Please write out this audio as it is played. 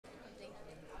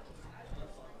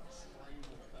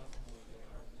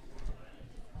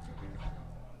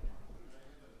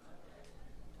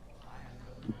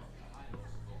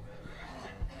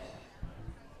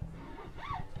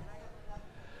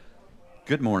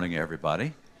Good morning,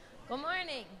 everybody. Good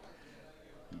morning.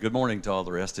 Good morning to all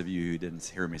the rest of you who didn't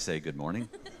hear me say good morning.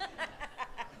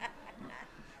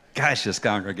 Gosh, this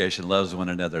congregation loves one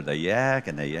another. They yak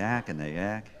and they yak and they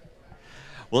yak.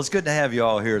 Well, it's good to have you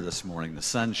all here this morning. The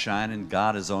sun's shining,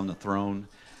 God is on the throne,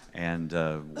 and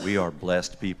we are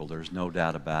blessed people. There's no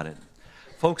doubt about it.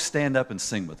 Folks, stand up and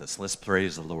sing with us. Let's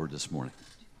praise the Lord this morning.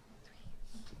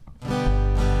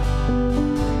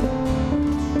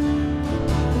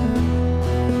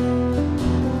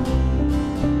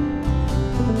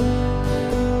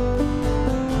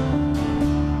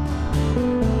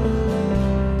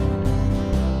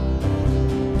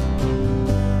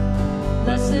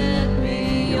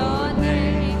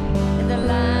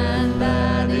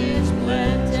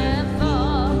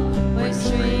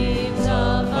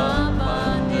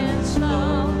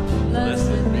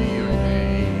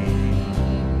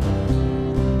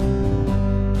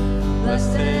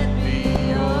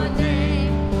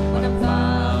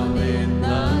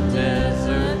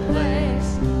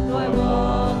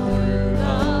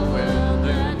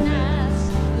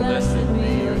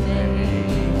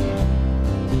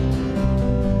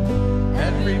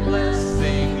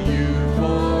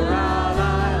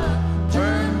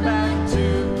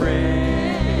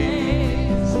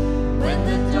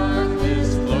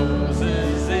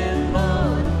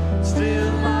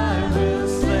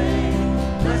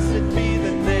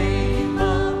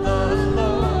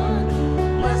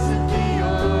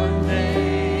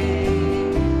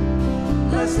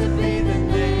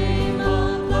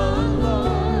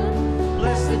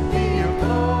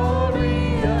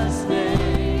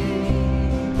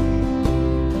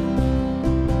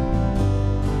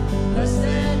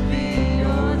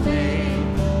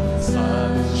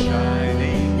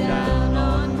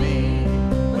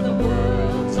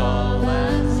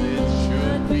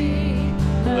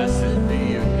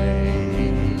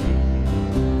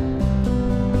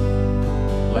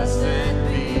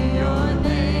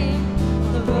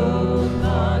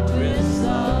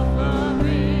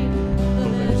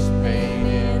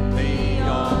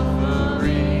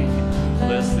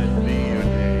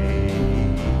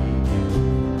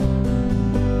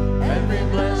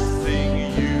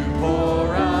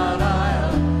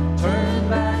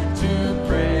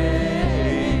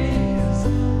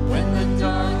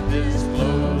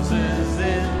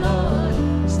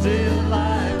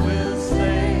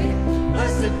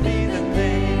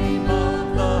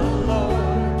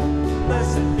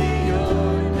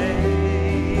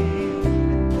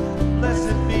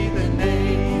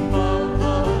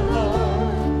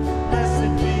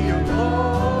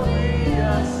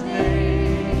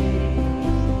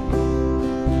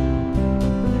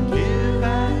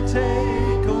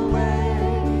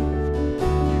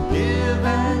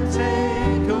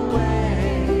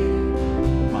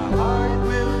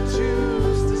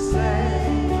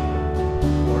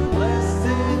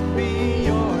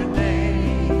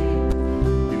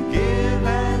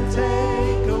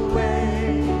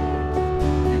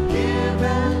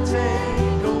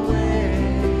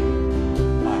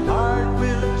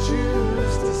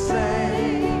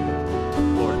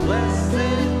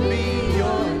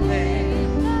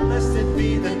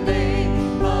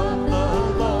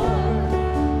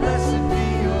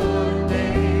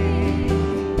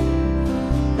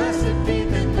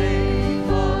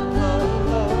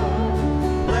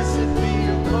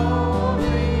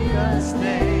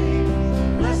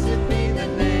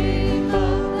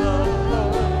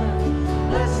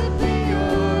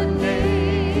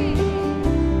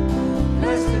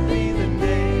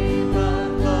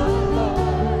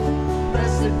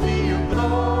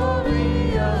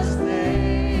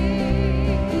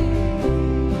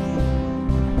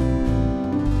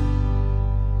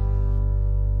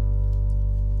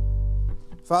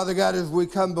 Father God, as we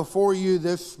come before you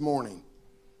this morning,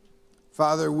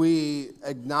 Father, we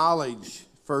acknowledge,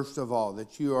 first of all,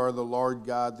 that you are the Lord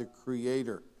God, the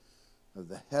creator of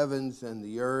the heavens and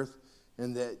the earth,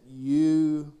 and that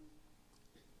you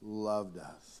loved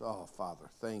us. Oh, Father,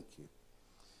 thank you.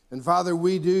 And Father,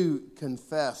 we do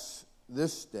confess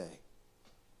this day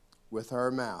with our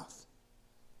mouth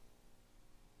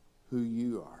who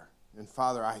you are. And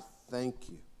Father, I thank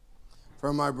you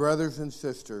for my brothers and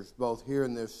sisters, both here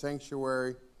in this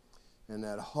sanctuary and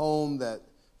at home, that,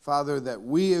 Father, that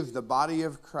we as the body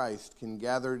of Christ can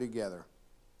gather together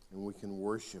and we can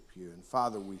worship you. And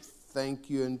Father, we thank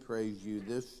you and praise you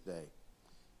this day.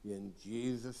 In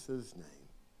Jesus'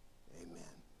 name,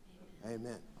 amen.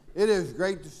 Amen. It is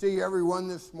great to see everyone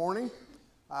this morning.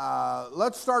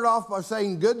 Let's start off by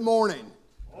saying good morning.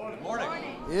 Good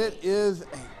morning. It is a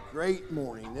great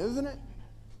morning, isn't it?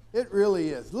 It really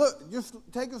is. Look, just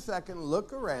take a second,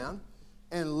 look around.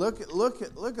 And look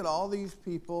at all these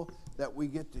people that we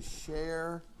get to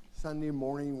share Sunday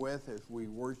morning with as we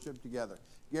worship together.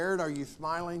 Garrett, are you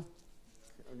smiling?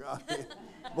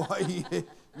 Boy,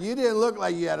 you didn't look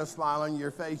like you had a smile on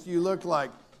your face. You looked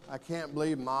like, I can't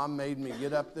believe Mom made me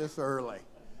get up this early.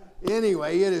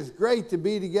 Anyway, it is great to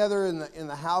be together in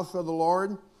the house of the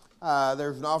Lord.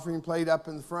 There's an offering plate up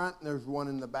in the front, and there's one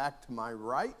in the back to my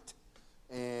right.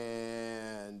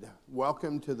 And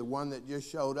welcome to the one that just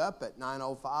showed up at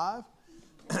 9:05.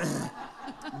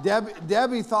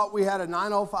 Debbie thought we had a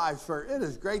 9:05 service. It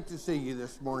is great to see you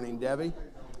this morning, Debbie.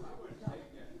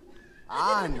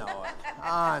 I know.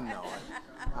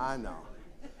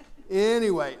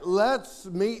 Anyway, let's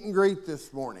meet and greet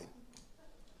this morning.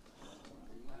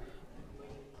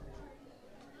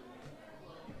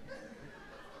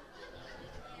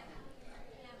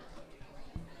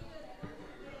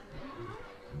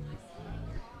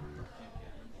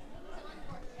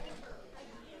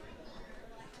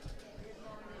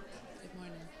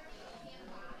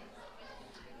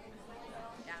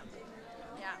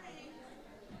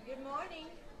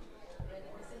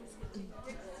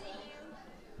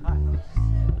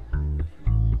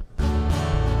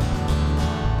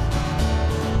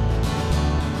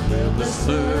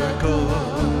 Circle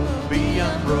be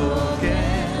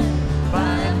unbroken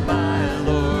by and by,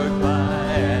 Lord,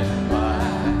 by and by.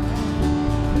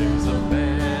 There's a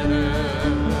better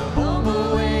home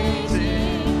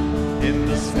awaiting in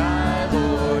the sky,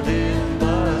 Lord, in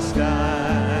the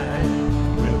sky.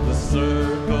 Will the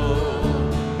circle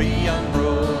be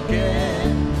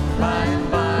unbroken by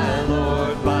and by,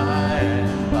 Lord, by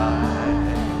and by?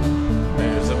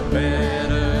 There's a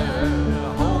better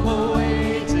home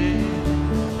awaiting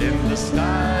in the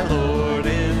sky, Lord,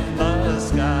 in the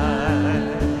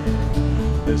sky.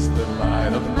 This little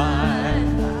light of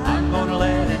mine, I'm gonna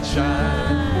let it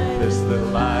shine. This little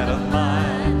light of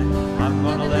mine, I'm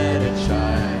gonna let it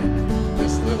shine.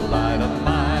 This little light of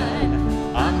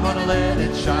mine, I'm gonna let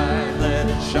it shine, let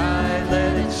it shine,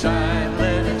 let it shine,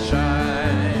 let it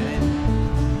shine.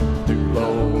 Do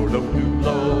Lord, oh do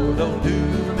Lord, oh do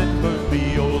remember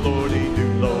me, oh Lordy, do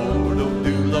Lord, oh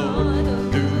do Lord,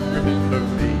 oh do remember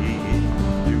me.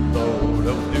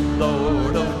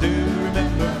 Lord, oh, do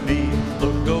remember me.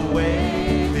 Look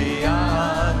away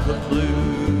beyond the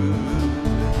blue.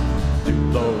 Do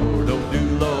Lord,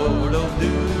 oh,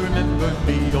 do remember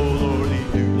me. Oh, Lordy,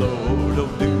 do Lord,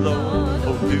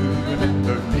 oh, do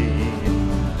remember me.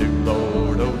 Do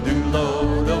Lord, oh,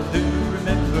 do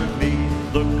remember me.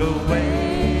 Look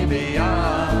away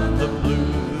beyond the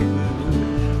blue.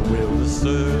 Will the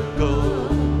circle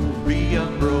be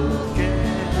unbroken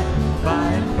by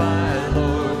and by,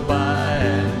 Lord?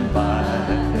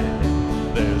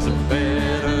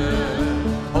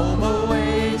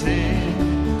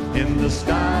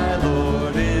 Sky,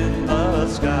 Lord, in the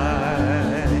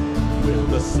sky. Will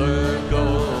the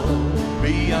circle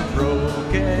be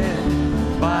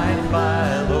unbroken by and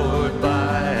by, Lord,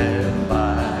 by and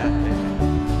by?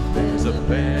 There's a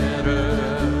better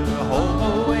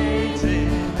home awaiting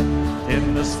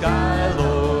in the sky,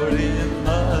 Lord, in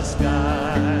the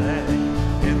sky.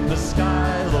 In the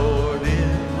sky, Lord,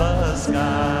 in the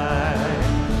sky.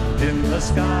 In the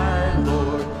sky,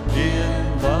 Lord,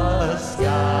 in the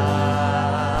sky.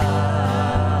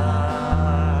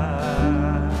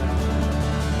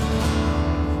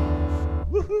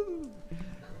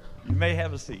 You may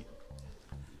have a seat.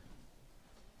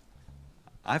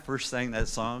 I first sang that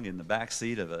song in the back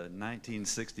seat of a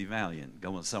 1960 Valiant,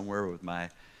 going somewhere with my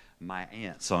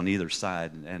aunts on either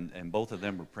side, and both of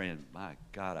them were praying, my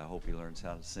God, I hope he learns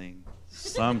how to sing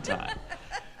sometime.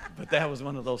 But that was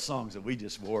one of those songs that we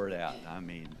just wore it out. I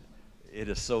mean, it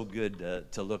is so good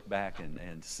to look back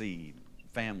and see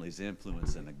families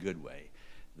influence in a good way.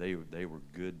 They were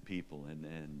good people,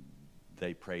 and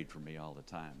they prayed for me all the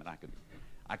time, and I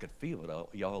could feel it,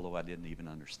 although I didn't even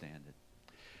understand it.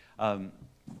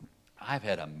 I've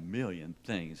had a million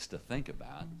things to think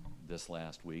about this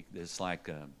last week. It's like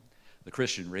the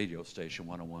Christian radio station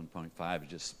 101.5 has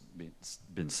just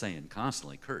been saying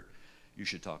constantly, Kurt, you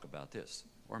should talk about this,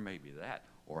 or maybe that,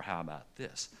 or how about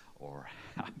this, or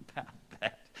how about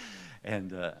that?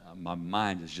 And my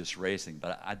mind is just racing.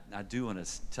 But I do want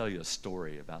to tell you a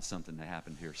story about something that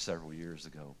happened here several years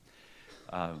ago.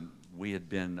 We had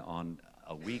been on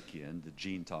a weekend that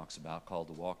Gene talks about called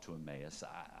the Walk to Emmaus.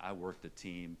 I worked a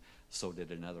team, so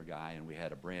did another guy, and we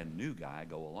had a brand new guy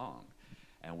go along.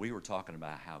 And we were talking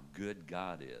about how good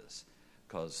God is,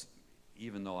 because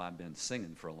even though I've been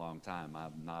singing for a long time,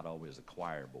 I'm not always a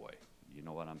choir boy. You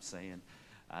know what I'm saying?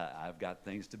 I've got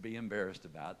things to be embarrassed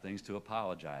about, things to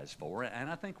apologize for, and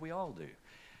I think we all do.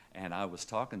 And I was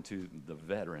talking to the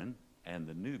veteran and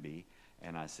the newbie,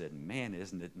 and I said, man,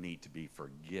 isn't it neat to be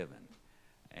forgiven?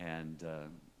 And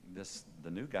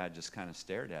the new guy just kind of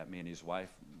stared at me, and his wife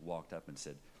walked up and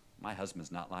said, my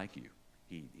husband's not like you.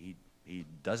 He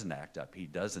doesn't act up.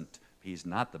 He's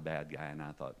not the bad guy. And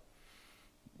I thought,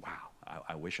 wow,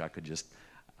 I wish I could just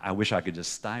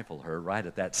stifle her right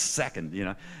at that second,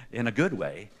 in a good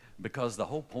way, because the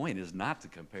whole point is not to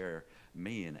compare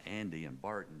me and Andy and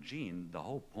Bart and Gene. The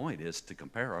whole point is to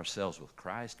compare ourselves with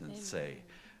Christ and say,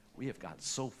 we have got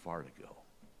so far to go.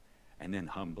 And then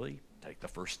humbly take the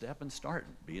first step and start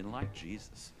being like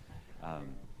Jesus.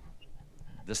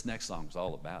 This next song is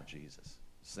all about Jesus.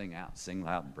 Sing out, sing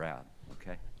loud and proud,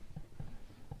 okay?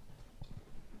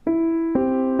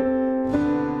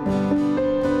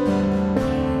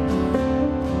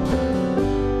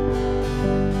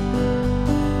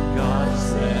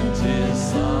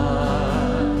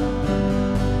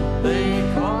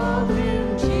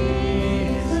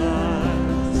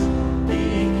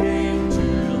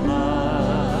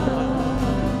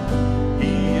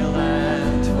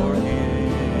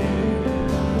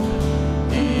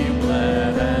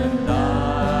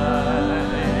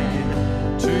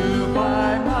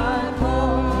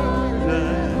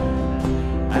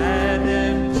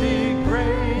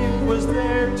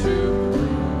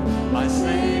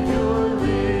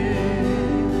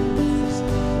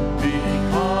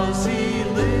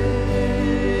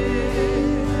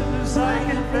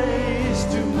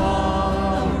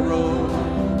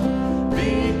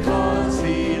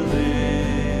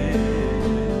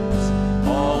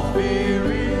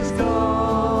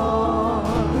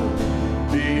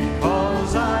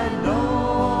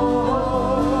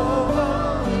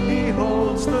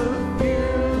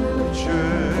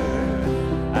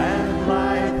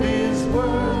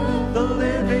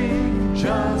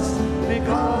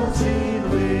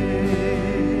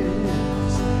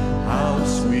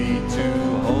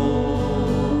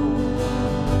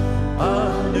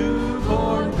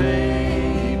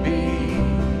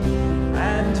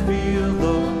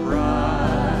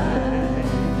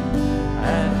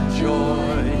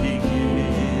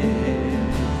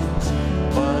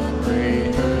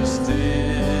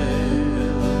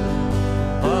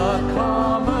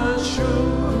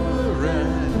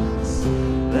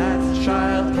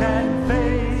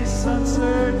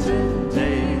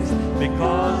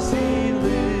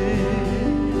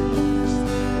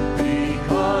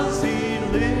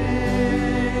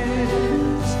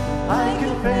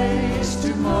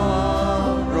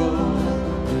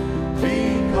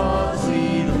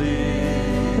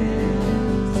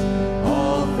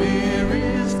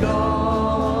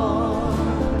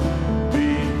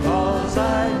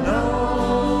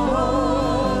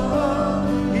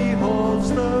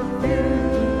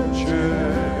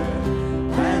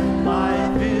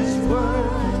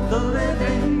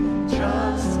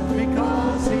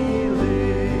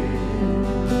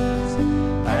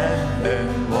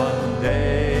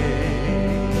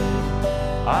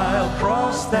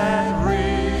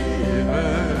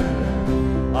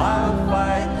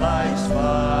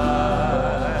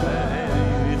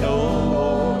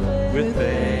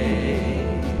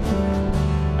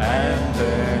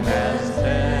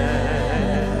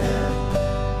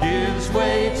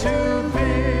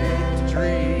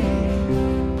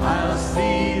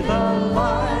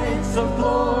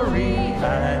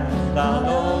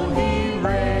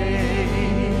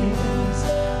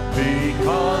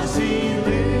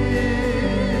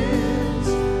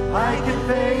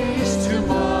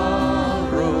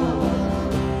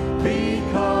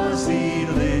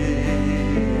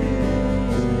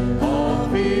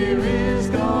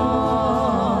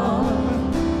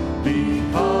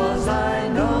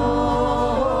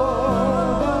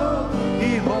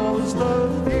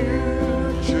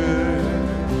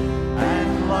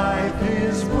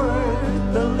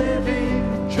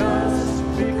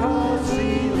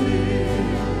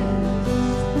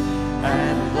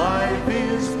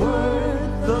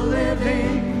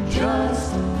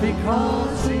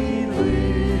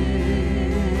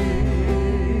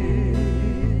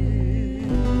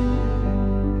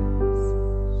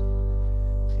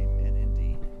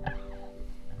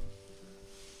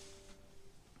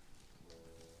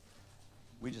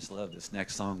 This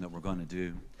next song that we're going to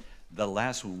do. The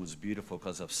last one was beautiful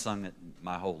because I've sung it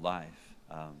my whole life.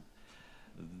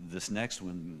 This next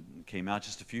one came out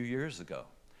just a few years ago.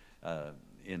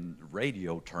 In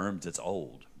radio terms, it's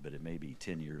old, but it may be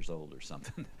 10 years old or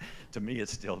something. To me,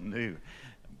 it's still new.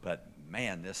 But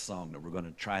man, this song that we're going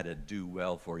to try to do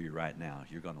well for you right now,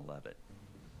 you're going to love it.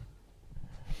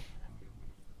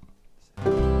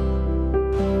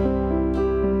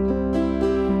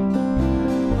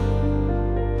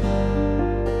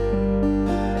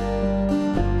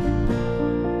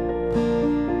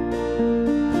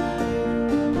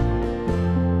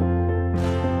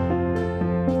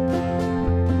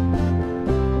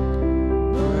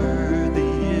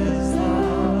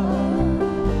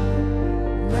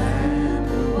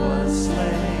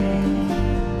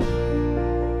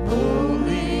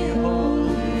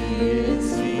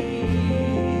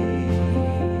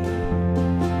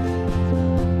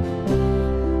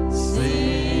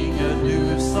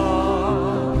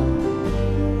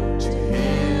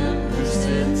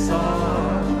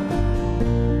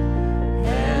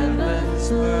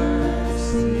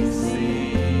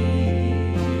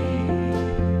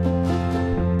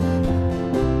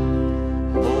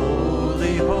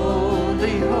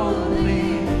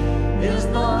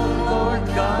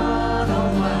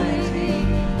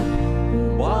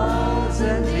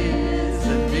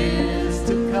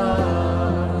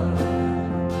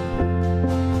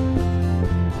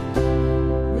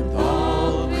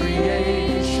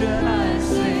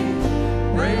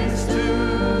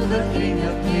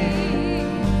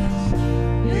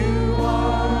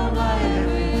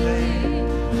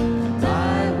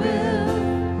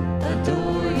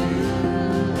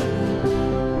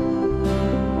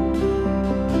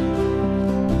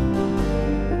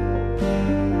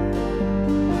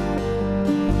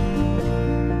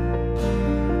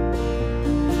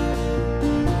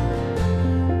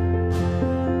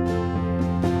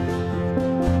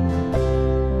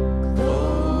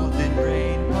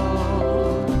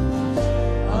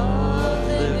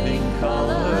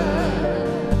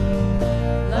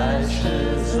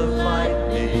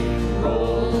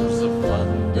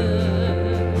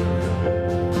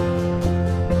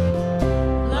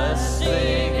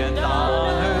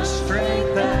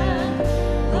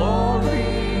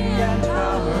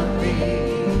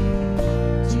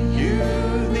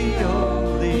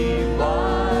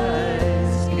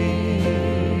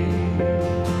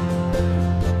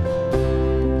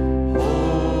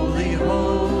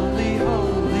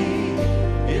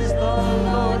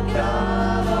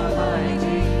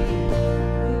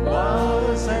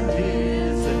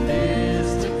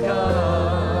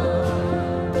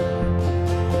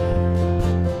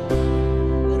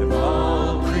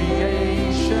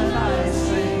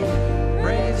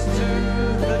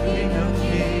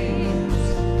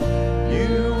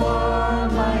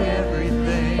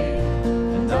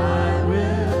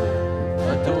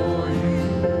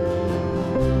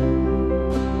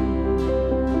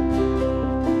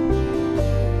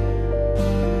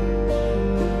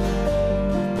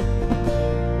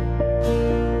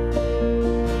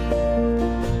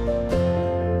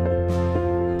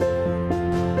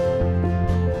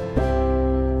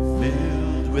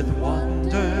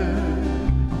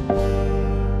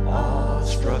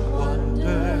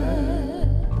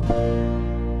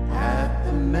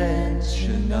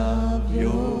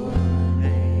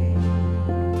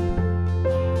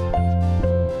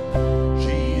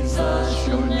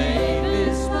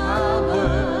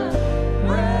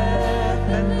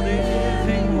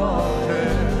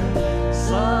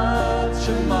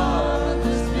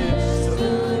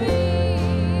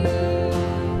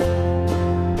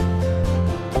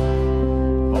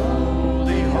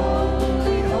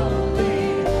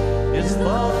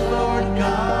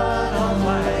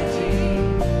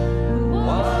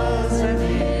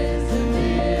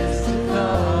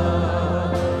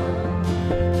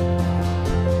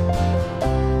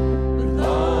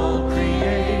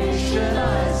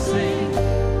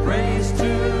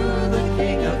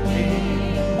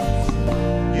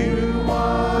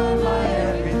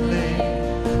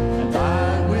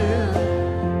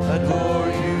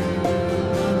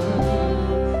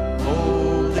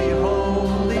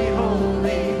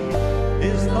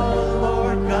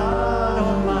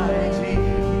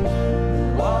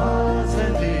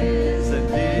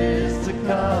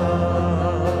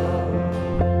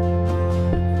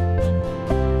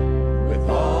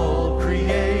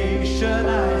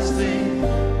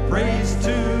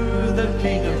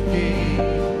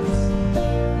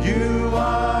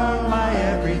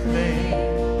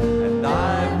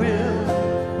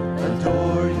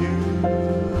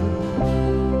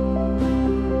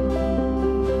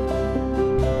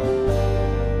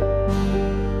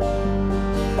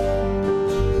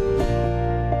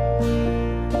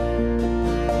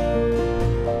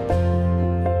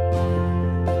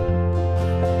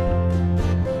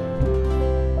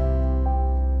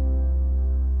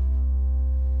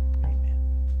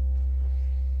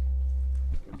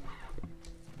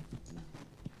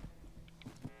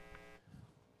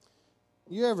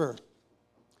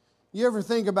 You ever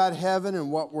think about heaven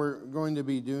and what we're going to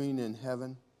be doing in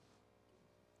heaven?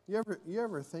 You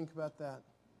ever think about that?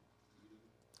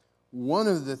 One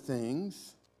of the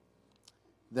things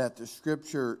that the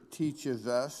Scripture teaches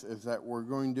us is that we're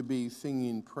going to be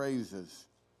singing praises.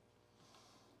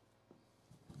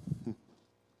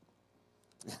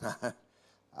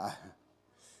 I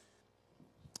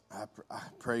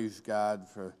praise God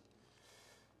for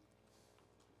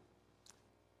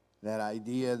that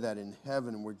idea that in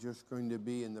heaven we're just going to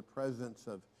be in the presence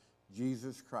of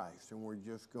Jesus Christ and we're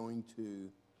just going to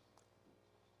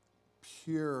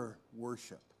pure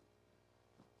worship,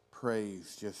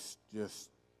 praise, just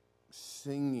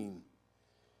singing.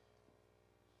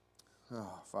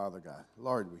 Oh, Father God,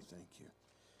 Lord, we thank you.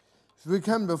 As we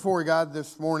come before God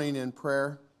this morning in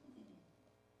prayer,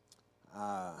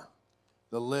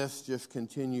 the list just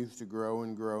continues to grow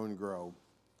and grow and grow.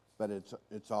 But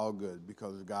it's all good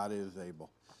because God is able.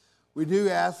 We do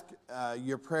ask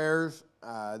your prayers.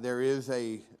 There is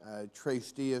a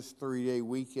Tres Dias 3-day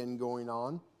weekend going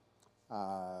on.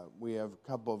 We have a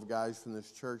couple of guys from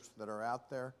this church that are out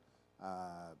there.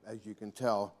 As you can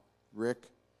tell, Rick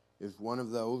is one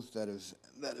of those that is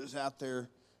out there.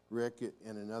 Rick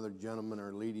and another gentleman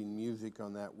are leading music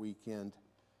on that weekend.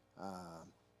 I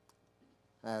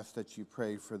ask that you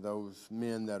pray for those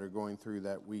men that are going through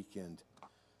that weekend.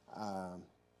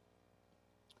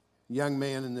 Young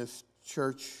man in this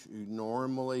church who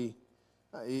normally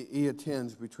he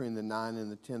attends between the 9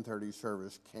 and the 10:30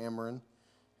 service, Cameron,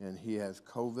 and he has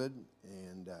COVID,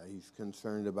 and he's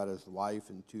concerned about his wife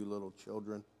and 2 little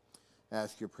children.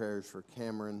 Ask your prayers for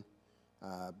Cameron.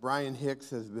 Brian Hicks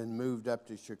has been moved up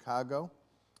to Chicago,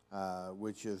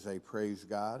 which is a praise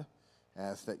God.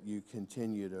 Ask that you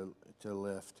continue to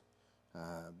lift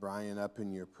Brian up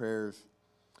in your prayers.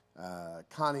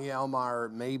 Connie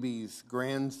Elmire Maybe's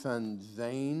grandson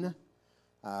Zane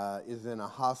is in a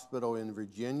hospital in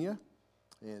Virginia,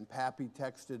 and Pappy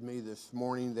texted me this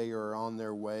morning they are on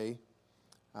their way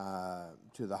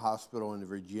to the hospital in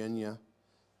Virginia.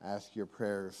 Ask your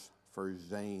prayers for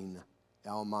Zane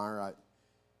Elmire.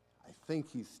 I think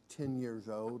he's 10 years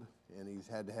old, and he's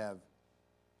had to have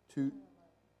two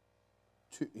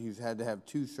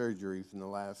surgeries in the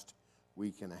last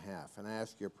week and a half. And I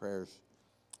ask your prayers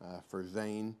for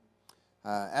Zane.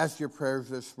 Ask your prayers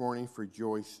this morning for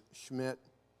Joyce Schmidt,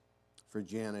 for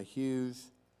Jana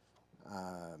Hughes,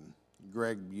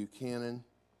 Greg Buchanan.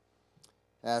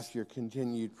 Ask your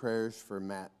continued prayers for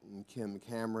Matt and Kim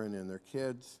Cameron and their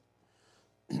kids.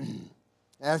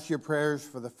 Ask your prayers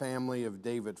for the family of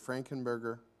David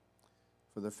Frankenberger,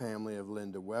 for the family of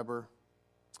Linda Weber,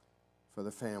 for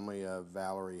the family of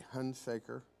Valerie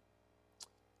Hunsaker,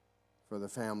 for the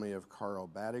family of Carl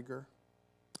Badiger,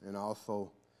 and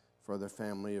also for the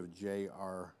family of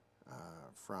J.R.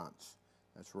 France.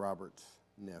 That's Robert's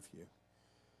nephew.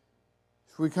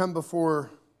 So we come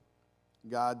before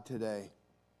God today.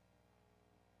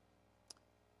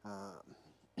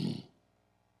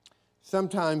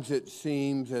 Sometimes it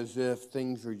seems as if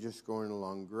things are just going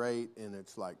along great, and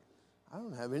it's like, I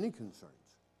don't have any concerns.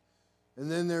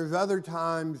 And then there's other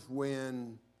times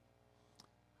when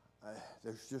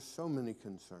there's just so many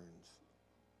concerns.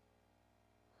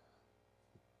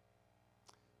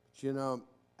 But you know,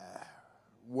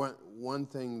 one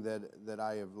thing that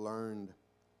I have learned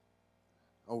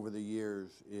over the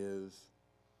years is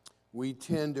we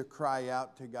tend to cry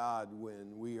out to God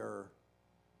when we are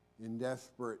in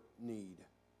desperate need.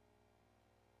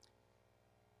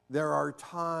 There are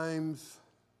times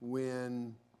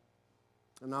when,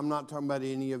 and I'm not talking about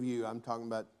any of you, I'm talking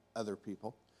about other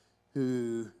people,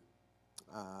 who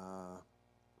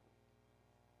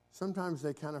sometimes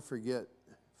they kind of forget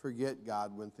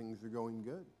God when things are going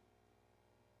good.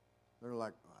 They're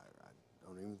like, I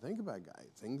don't even think about God.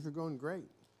 Things are going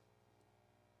great.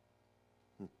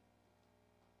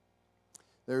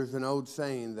 There's an old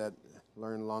saying that I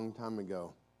learned a long time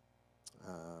ago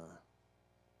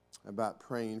about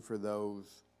praying for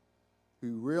those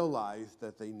who realize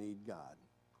that they need God.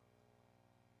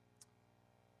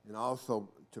 And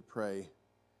also to pray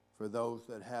for those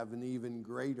that have an even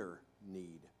greater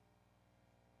need.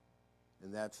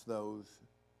 And that's those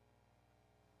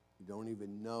who don't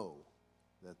even know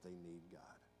that they need God.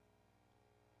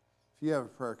 If you have a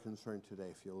prayer concern today,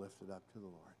 if you'll lift it up to the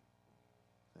Lord.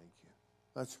 Thank you.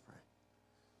 Let's pray.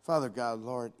 Father God,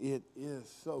 Lord, it is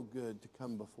so good to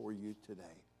come before you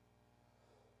today.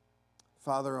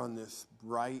 Father, on this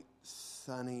bright,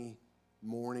 sunny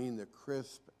morning, the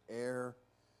crisp air,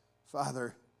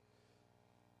 Father,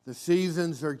 the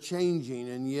seasons are changing,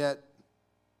 and yet,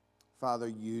 Father,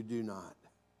 you do not.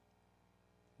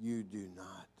 You do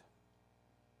not.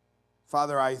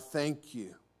 Father, I thank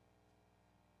you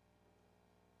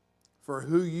for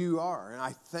who you are, and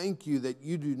I thank you that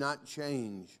you do not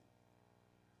change.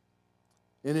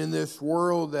 And in this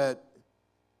world that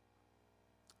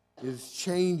is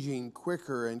changing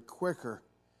quicker and quicker,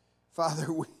 Father,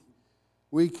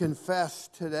 we confess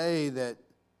today that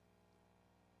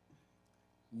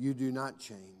you do not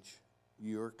change.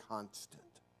 You're constant.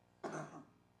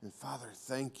 And Father,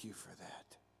 thank you for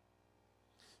that.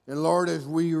 And Lord, as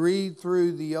we read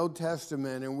through the Old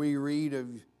Testament and we read of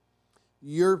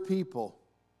your people,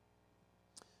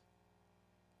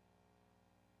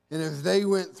 and as they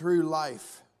went through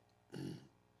life,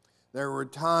 there were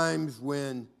times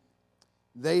when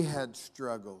they had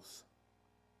struggles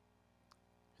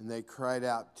and they cried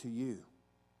out to you.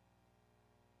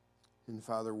 And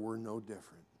Father, we're no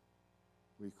different.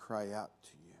 we cry out to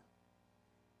you.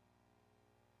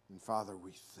 And Father,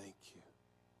 we thank you.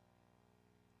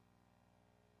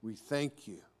 We thank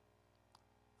you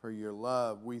for your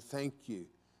love. We thank you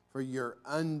for your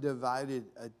undivided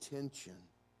attention.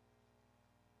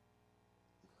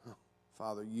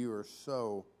 Father, you are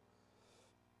so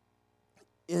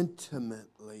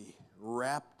intimately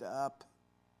wrapped up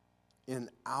in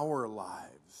our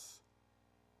lives,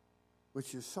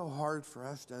 which is so hard for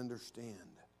us to understand.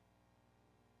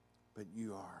 But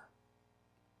you are.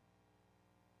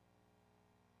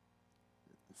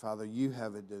 Father, you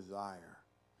have a desire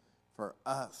for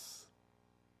us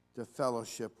to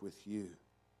fellowship with you.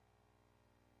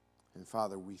 And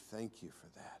Father, we thank you for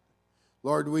that.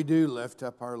 Lord, we do lift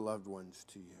up our loved ones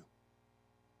to you.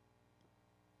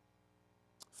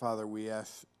 Father, we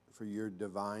ask for your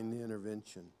divine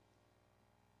intervention.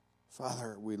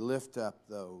 Father, we lift up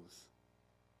those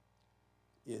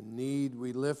in need.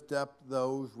 We lift up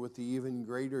those with the even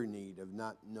greater need of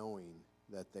not knowing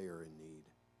that they are in need.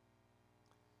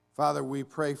 Father, we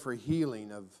pray for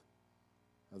healing of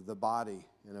the body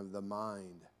and of the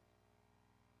mind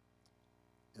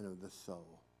and of the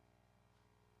soul.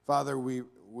 Father, we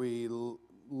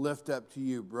lift up to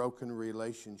you broken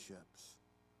relationships.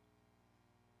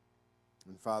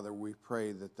 And Father, we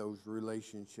pray that those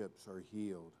relationships are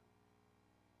healed.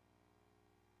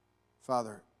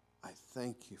 Father, I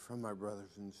thank you for my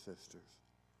brothers and sisters.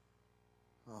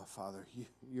 Oh, Father,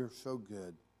 you're so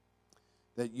good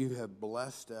that you have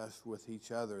blessed us with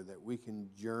each other, that we can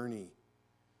journey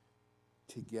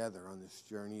together on this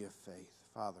journey of faith.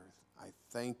 Father, I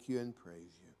thank you and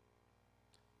praise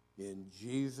you. In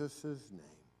Jesus'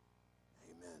 name,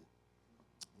 amen.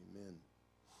 Amen.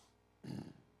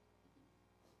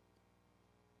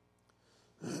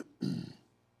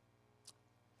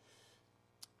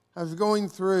 I was going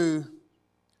through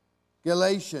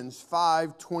Galatians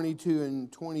 5:22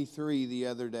 and 23 the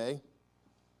other day.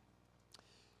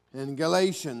 And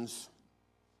Galatians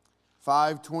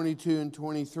 5:22 and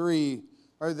 23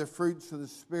 are the fruits of the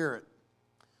Spirit.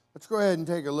 Let's go ahead and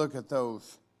take a look at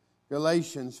those.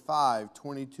 Galatians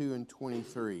 5:22 and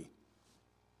 23.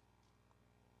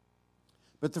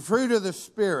 But the fruit of the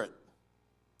Spirit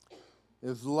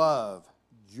is love,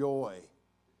 joy,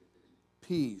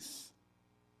 peace,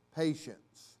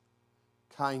 patience,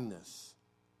 kindness,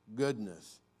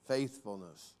 goodness,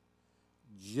 faithfulness,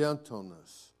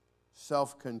 gentleness,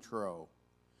 self-control.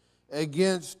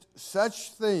 Against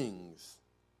such things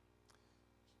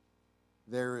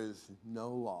there is no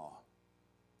law.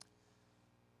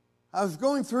 I was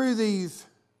going through these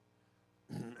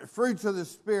fruits of the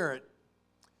Spirit,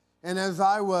 and as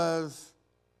I was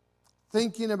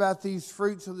thinking about these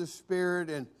fruits of the Spirit,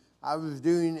 and I was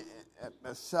doing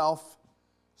a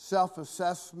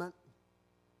self-assessment,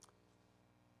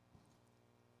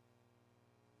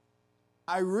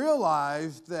 I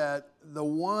realized that the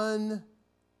one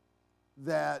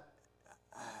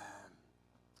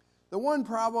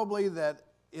probably that,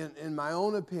 in my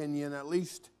own opinion, at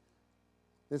least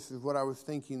this is what I was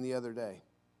thinking the other day,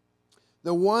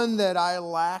 the one that I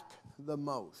lack the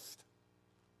most,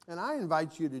 and I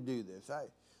invite you to do this.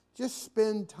 Just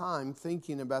spend time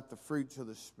thinking about the fruits of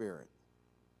the Spirit,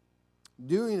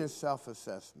 doing a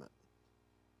self-assessment.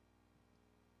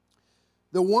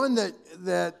 The one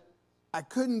that I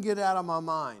couldn't get out of my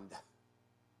mind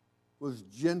was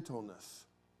gentleness.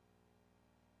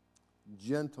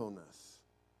 Gentleness.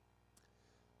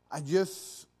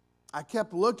 I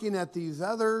kept looking at these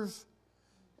others,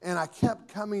 and I kept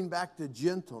coming back to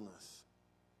gentleness.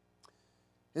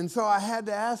 And so I had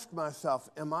to ask myself,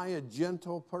 am I a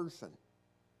gentle person?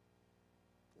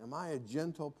 Am I a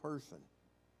gentle person?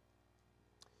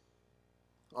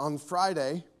 On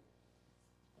Friday,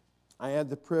 I had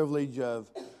the privilege of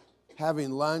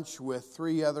having lunch with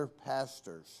 3 other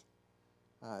pastors,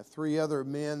 3 other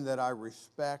men that I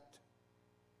respect.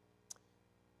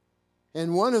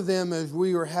 And one of them, as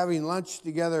we were having lunch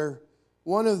together,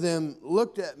 one of them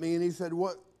looked at me and he said,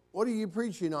 What are you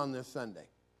preaching on this Sunday?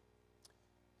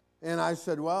 And I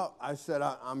said,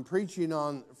 I'm preaching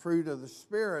on fruit of the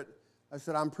Spirit. I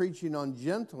said, I'm preaching on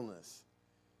gentleness.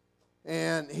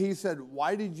 And he said,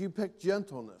 why did you pick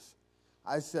gentleness?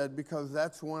 I said, because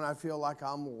that's one I feel like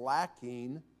I'm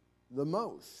lacking the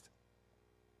most.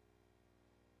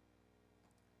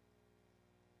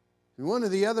 And one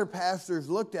of the other pastors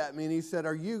looked at me and he said,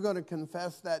 are you going to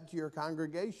confess that to your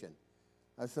congregation?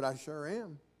 I said, I sure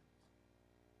am.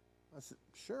 I said,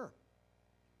 sure.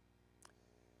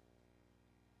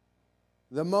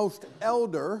 The most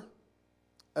elder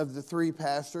of the 3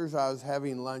 pastors I was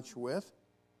having lunch with,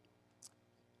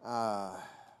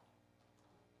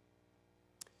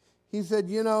 He said,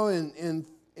 you know,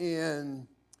 in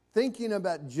thinking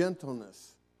about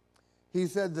gentleness, he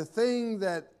said, the thing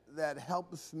that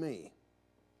helps me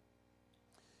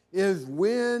is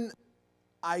when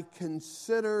I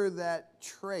consider that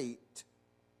trait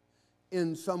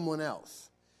in someone else.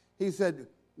 He said,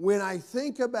 when I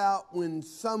think about when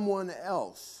someone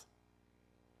else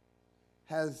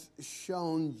has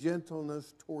shown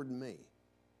gentleness toward me,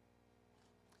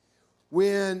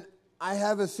 when I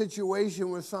have a situation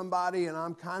with somebody and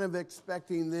I'm kind of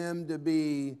expecting them to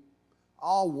be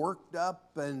all worked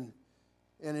up and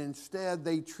instead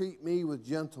they treat me with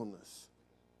gentleness.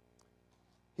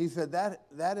 He said that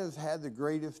has had the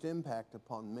greatest impact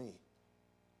upon me.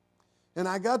 And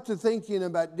I got to thinking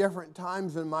about different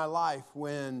times in my life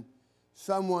when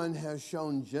someone has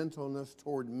shown gentleness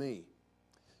toward me.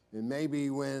 And maybe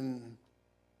when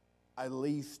I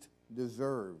least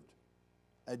deserved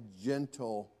a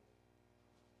gentle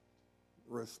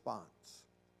response.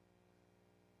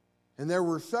 And there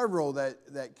were several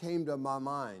that came to my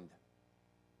mind.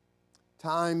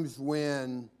 Times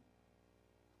when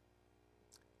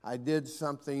I did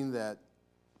something that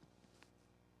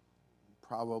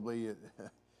probably,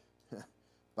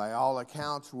 by all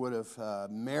accounts, would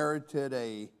have merited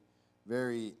a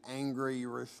very angry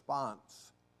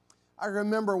response. I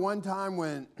remember one time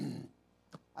when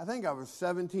I think I was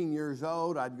 17 years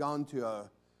old. I'd gone to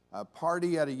a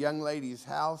party at a young lady's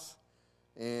house,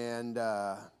 and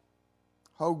a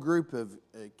whole group of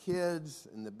kids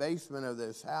in the basement of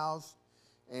this house,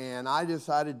 and I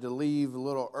decided to leave a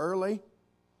little early.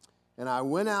 And I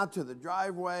went out to the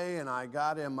driveway, and I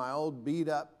got in my old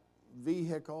beat-up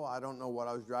vehicle. I don't know what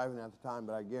I was driving at the time,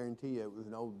 but I guarantee you it was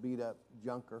an old beat-up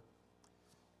junker.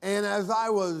 And as I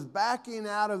was backing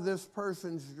out of this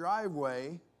person's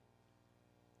driveway,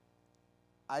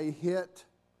 I hit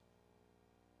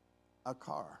a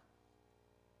car.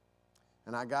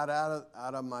 And I got out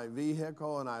of my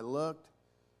vehicle, and I looked,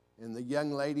 and the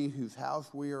young lady whose house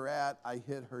we were at, I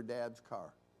hit her dad's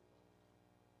car.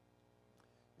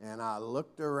 And I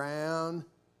looked around.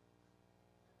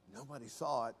 Nobody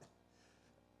saw it.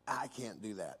 I can't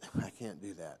do that. I can't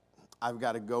do that. I've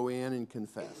got to go in and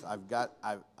confess. I've got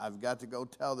to go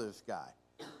tell this guy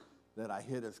that I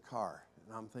hit his car.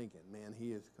 And I'm thinking, man,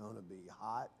 he is going to be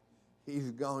hot.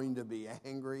 He's going to be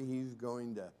angry.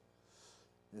 And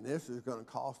this is going to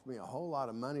cost me a whole lot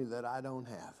of money that I don't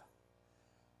have.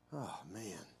 Oh,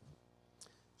 man.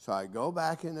 So I go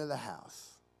back into the house.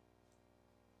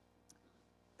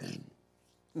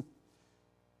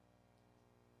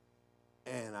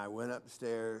 And I went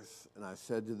upstairs and I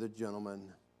said to the gentleman,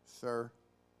 sir,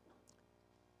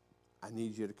 I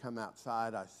need you to come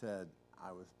outside. I said,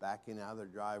 I was backing out of the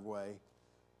driveway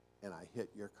and I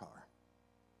hit your car.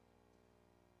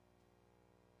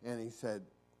 And he said,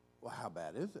 well, how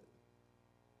bad is it?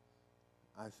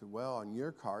 I said, well, on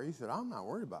your car. He said, I'm not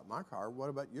worried about my car. What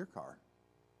about your car?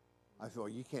 I said, well,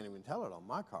 you can't even tell it on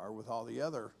my car with all the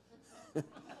other.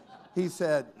 He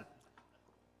said,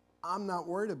 I'm not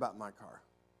worried about my car.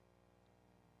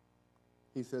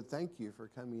 He said, thank you for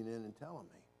coming in and telling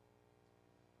me.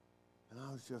 And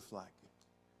I was just like,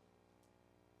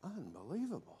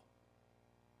 unbelievable.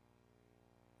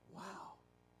 Wow.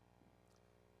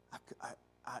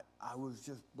 I was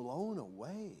just blown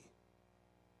away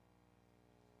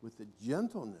with the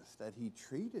gentleness that he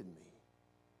treated me.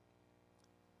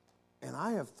 And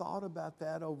I have thought about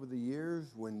that over the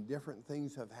years when different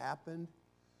things have happened.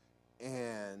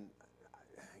 And,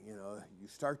 you know, you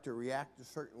start to react a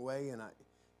certain way, and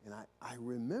I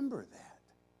remember that.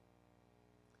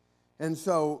 And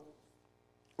so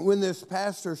when this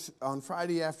pastor on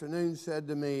Friday afternoon said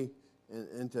to me,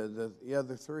 and to the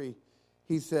other three,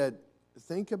 he said,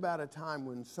 think about a time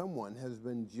when someone has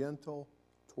been gentle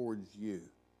towards you.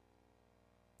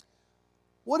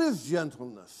 What is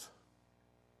gentleness?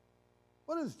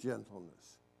 What is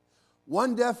gentleness?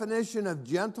 One definition of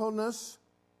gentleness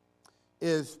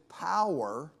is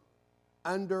power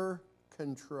under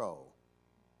control.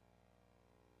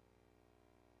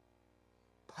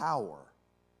 Power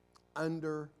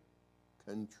under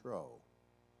control.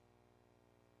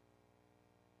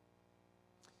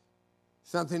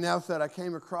 Something else that I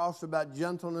came across about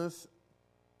gentleness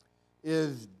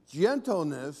is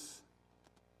gentleness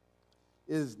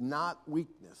is not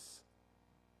weakness.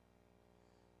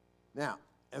 Now,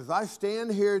 as I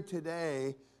stand here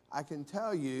today, I can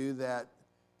tell you that,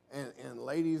 and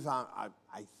ladies, I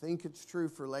think it's true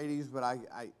for ladies, but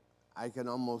I can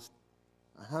almost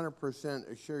 100%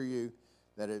 assure you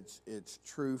that it's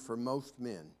true for most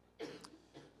men.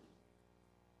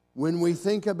 When we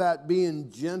think about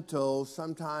being gentle,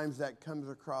 sometimes that comes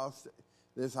across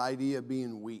this idea of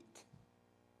being weak.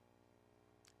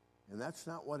 And that's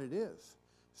not what it is.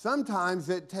 Sometimes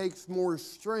it takes more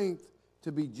strength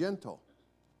to be gentle.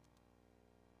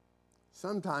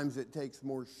 Sometimes it takes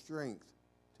more strength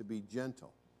to be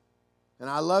gentle. And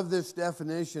I love this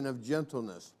definition of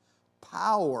gentleness.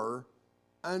 Power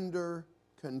under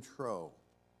control.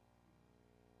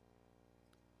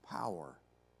 Power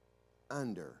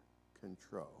under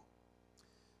control.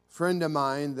 A friend of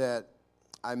mine that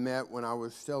I met when I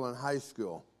was still in high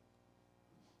school,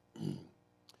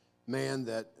 man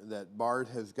that Bart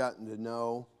has gotten to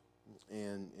know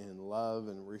and love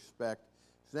and respect.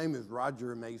 His name is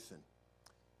Roger Mason.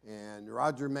 And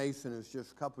Roger Mason is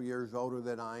just a couple years older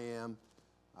than I am.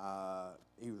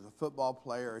 He was a football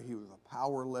player. He was a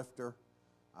power lifter.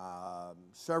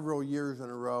 Several years in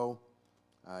a row,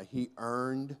 he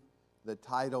earned the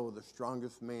title of the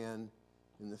strongest man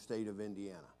in the state of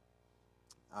Indiana.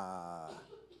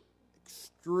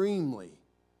 Extremely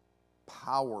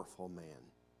powerful man.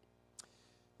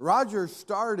 Roger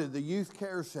started the Youth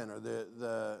Care Center,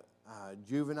 the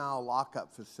juvenile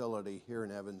lockup facility here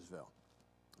in Evansville.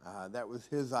 That was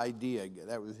his idea.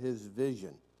 That was his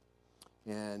vision.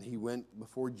 And he went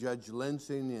before Judge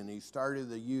Lansing and he started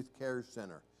the Youth Care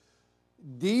Center,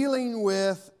 dealing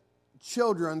with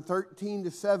children 13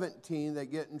 to 17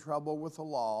 that get in trouble with the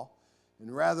law.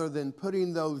 And rather than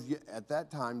putting those, at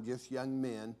that time, just young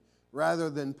men,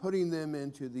 rather than putting them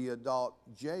into the adult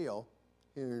jail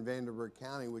here in Vanderburgh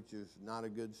County, which is not a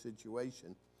good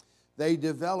situation, they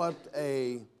developed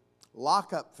a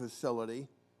lockup facility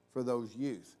for those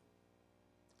youth.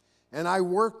 And I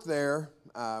worked there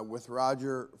with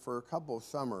Roger for a couple of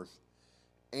summers.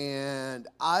 And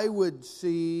I would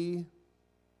see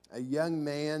a young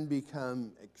man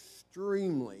become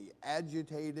extremely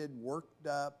agitated, worked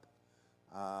up.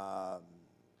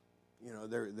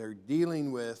 They're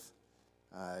dealing with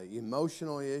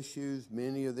emotional issues.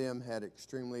 Many of them had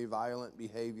extremely violent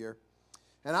behavior.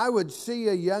 And I would see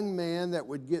a young man that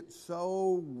would get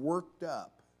so worked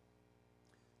up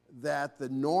that the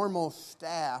normal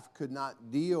staff could not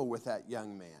deal with that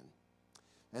young man.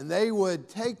 And they would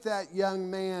take that young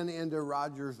man into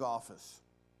Roger's office.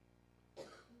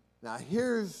 Now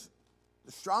here's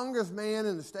the strongest man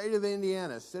in the state of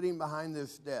Indiana sitting behind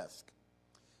this desk.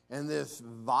 And this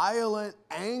violent,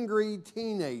 angry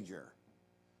teenager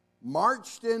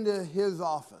marched into his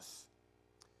office.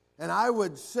 And I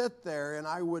would sit there and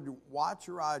I would watch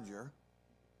Roger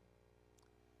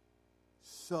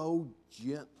so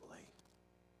gently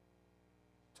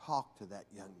talk to that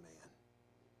young man.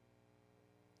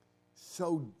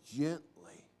 So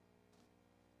gently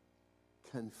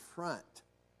confront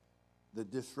the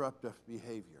disruptive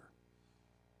behavior.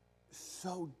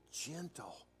 So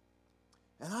gentle.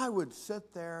 And I would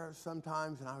sit there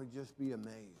sometimes and I would just be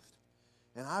amazed.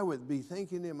 And I would be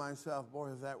thinking to myself,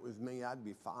 boy, if that was me, I'd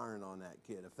be firing on that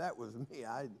kid. If that was me,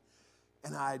 I'd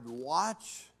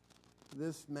watch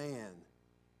this man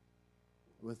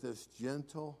with this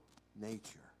gentle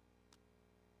nature.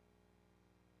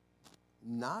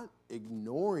 Not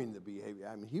ignoring the behavior.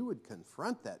 I mean, he would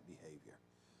confront that behavior.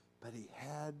 But he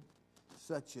had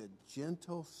such a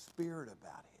gentle spirit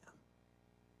about him.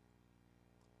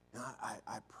 And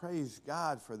I praise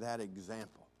God for that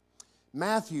example.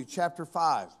 Matthew chapter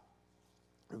 5,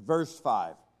 verse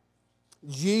 5.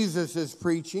 Jesus is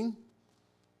preaching.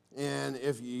 And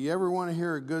if you ever want to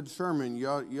hear a good sermon, you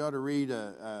ought to read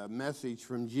a message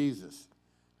from Jesus.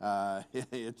 I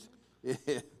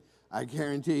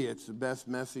guarantee it's the best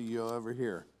message you'll ever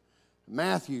hear.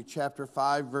 Matthew chapter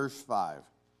 5, verse 5.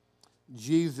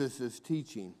 Jesus is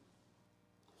teaching.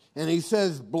 And he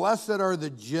says, "Blessed are the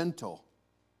gentle."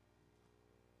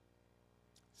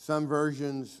 Some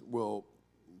versions will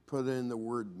put in the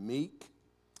word meek.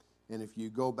 And if you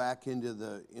go back into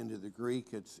the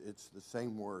Greek, it's the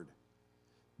same word.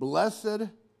 Blessed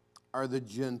are the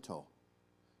gentle,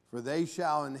 for they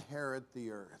shall inherit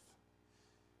the earth.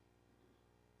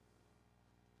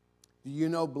 Do you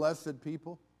know blessed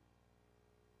people?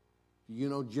 Do you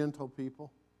know gentle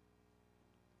people?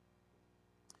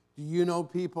 Do you know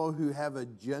people who have a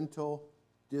gentle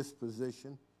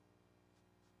disposition?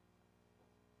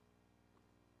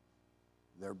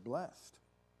 They're blessed.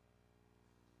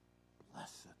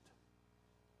 Blessed.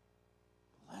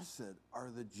 Blessed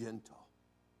are the gentle.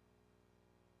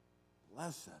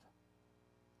 Blessed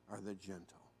are the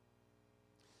gentle.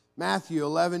 Matthew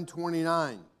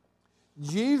 11:29.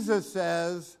 Jesus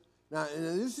says, now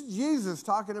this is Jesus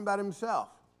talking about himself.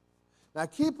 Now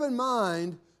keep in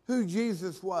mind who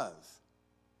Jesus was.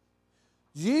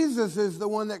 Jesus is the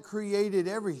one that created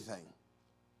everything.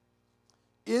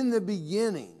 In the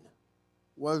beginning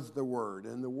was the Word,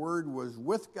 and the Word was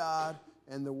with God,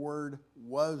 and the Word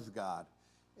was God.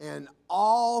 And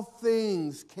all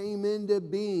things came into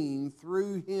being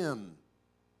through him.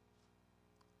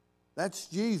 That's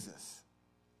Jesus.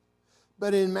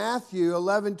 But in Matthew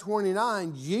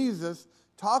 11:29, Jesus,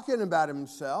 talking about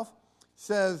himself,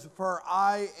 says, "For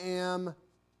I am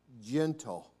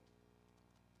gentle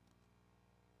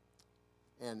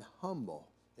and humble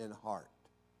in heart."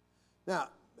 Now,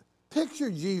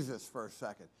 picture Jesus for a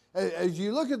second. As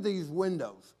you look at these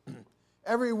windows,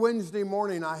 every Wednesday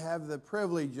morning I have the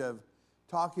privilege of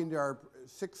talking to our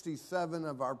 67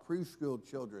 of our preschool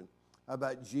children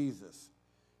about Jesus.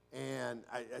 And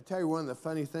I tell you one of the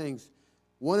funny things,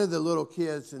 one of the little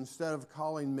kids, instead of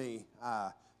calling me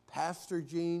Pastor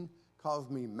Gene, calls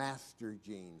me Master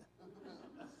Gene.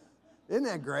 Isn't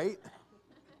that great?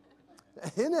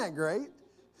 Isn't that great?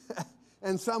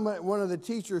 And one of the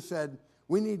teachers said,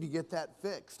 "We need to get that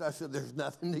fixed." I said, "There's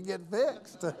nothing to get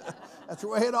fixed." That's the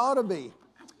way it ought to be.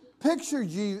 Picture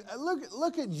Jesus.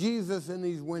 Look at Jesus in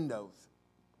these windows.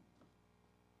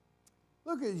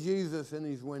 Look at Jesus in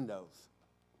these windows.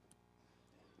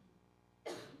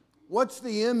 What's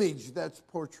the image that's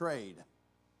portrayed?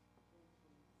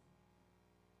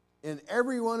 In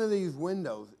every one of these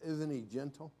windows, isn't he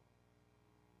gentle?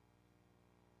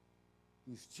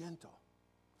 He's gentle.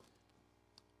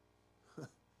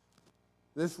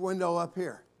 This window up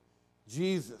here,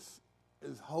 Jesus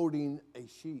is holding a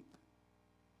sheep.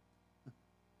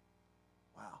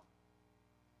 Wow.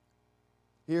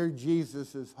 Here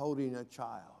Jesus is holding a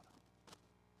child.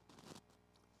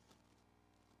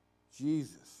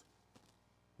 Jesus.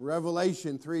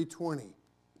 Revelation 3:20.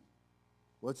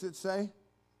 What's it say?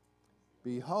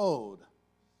 "Behold,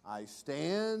 I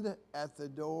stand at the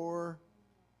door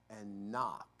and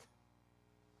knock."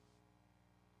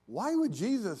 Why would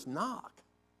Jesus knock?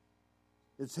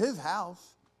 It's his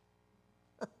house.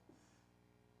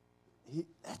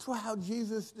 That's how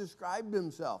Jesus described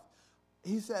himself.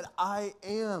 He said, "I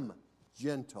am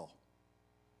gentle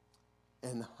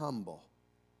and humble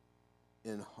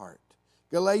in heart."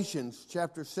 Galatians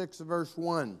chapter 6, verse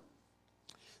 1.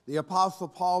 The Apostle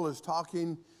Paul is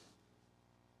talking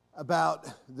about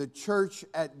the church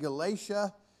at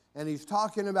Galatia, and he's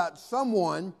talking about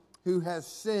someone who has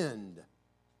sinned.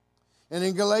 And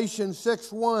in Galatians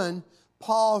 6:1,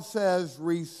 Paul says,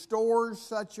 "Restore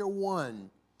such a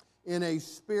one in a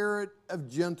spirit of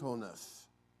gentleness."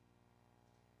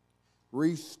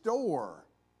 Restore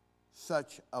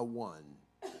such a one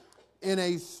in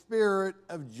a spirit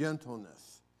of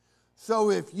gentleness.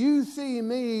 So if you see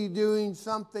me doing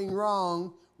something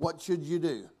wrong, what should you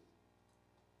do?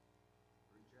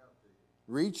 Reach out to you.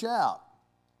 Reach out.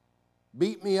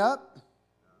 Beat me up?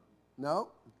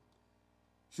 No.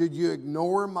 Should you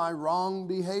ignore my wrong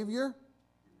behavior?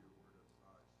 Give you a word of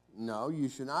advice. No, you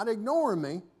should not ignore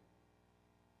me.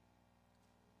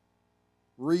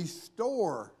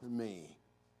 Restore me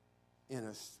in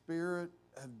a spirit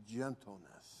of gentleness.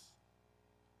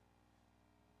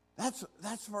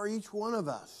 That's for each one of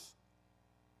us.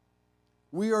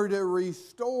 We are to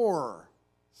restore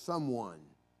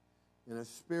someone in a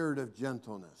spirit of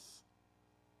gentleness.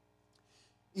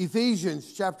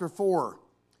 Ephesians chapter 4,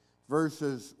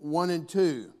 verses 1 and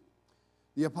 2.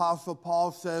 The Apostle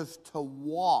Paul says to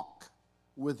walk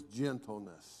with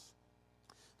gentleness.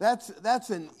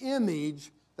 That's an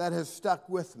image that has stuck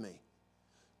with me.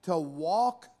 To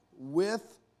walk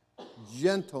with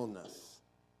gentleness.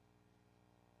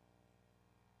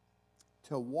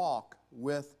 To walk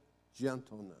with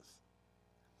gentleness.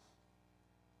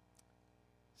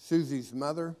 Susie's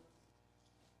mother,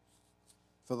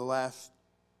 for the last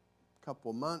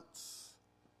couple months,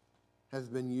 has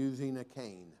been using a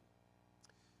cane.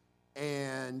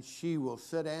 And she will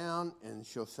sit down and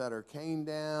she'll set her cane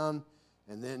down,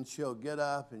 and then she'll get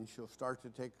up and she'll start to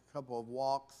take a couple of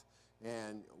walks.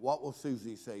 And what will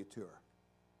Susie say to her?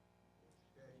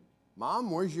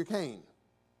 "Mom, where's your cane?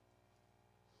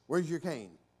 Where's your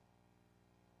cane?"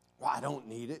 "Well, I don't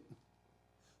need it."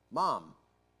 "Mom,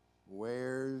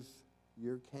 where's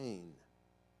your cane?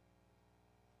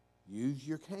 Use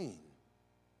your cane."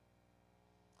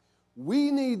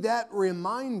 We need that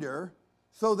reminder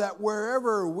so that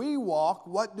wherever we walk,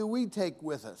 what do we take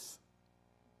with us?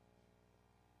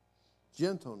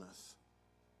 Gentleness.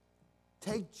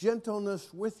 Take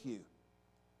gentleness with you.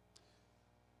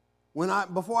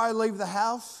 Before I leave the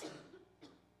house,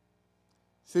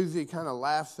 Susie kind of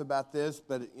laughs about this,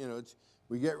 but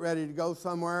we get ready to go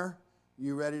somewhere.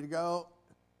 You ready to go?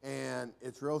 And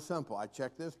it's real simple. I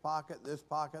check this pocket, this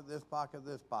pocket, this pocket,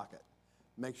 this pocket.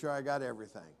 Make sure I got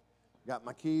everything. Got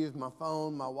my keys, my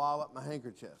phone, my wallet, my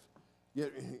handkerchief.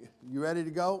 You ready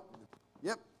to go?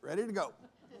 Yep, ready to go.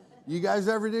 You guys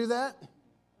ever do that?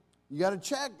 You got to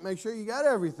check, make sure you got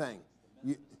everything.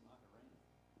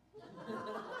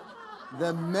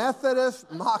 The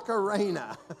Methodist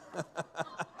Macarena.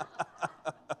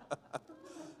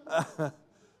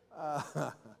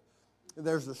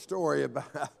 There's a story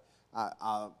about,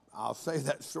 I'll save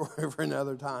that story for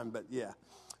another time, but yeah.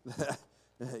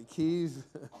 keys,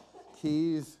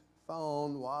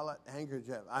 phone, wallet,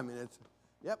 handkerchief. I mean, it's,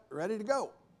 yep, ready to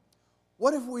go.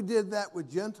 What if we did that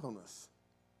with gentleness?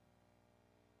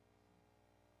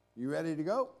 You ready to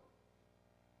go?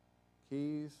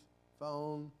 Keys,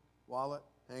 phone, wallet,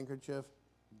 handkerchief,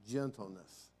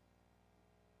 gentleness.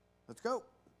 Let's go.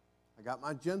 I got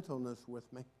my gentleness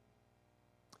with me.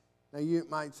 Now you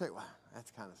might say, well, that's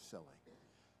kind of silly.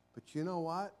 But you know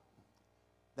what?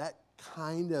 That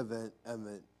kind of an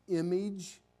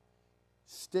image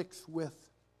sticks with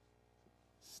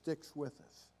us.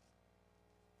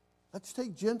 Let's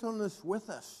take gentleness with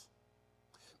us.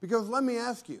 Because let me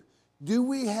ask you, do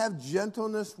we have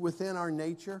gentleness within our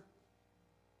nature?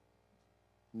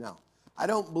 No. I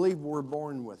don't believe we're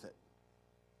born with it.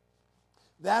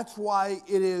 That's why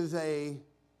it is a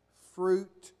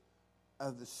fruit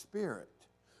of the Spirit.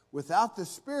 Without the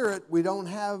Spirit, we don't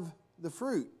have the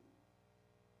fruit.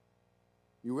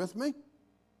 You with me?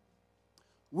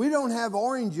 We don't have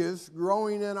oranges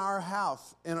growing in our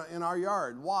house, in our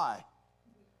yard. Why?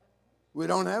 We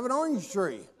don't have an orange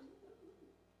tree.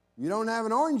 You don't have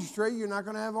an orange tree, you're not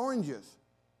going to have oranges.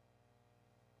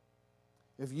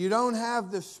 If you don't have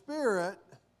the Spirit,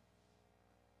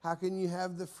 how can you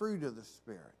have the fruit of the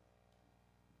Spirit?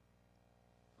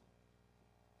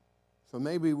 So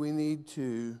maybe we need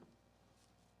to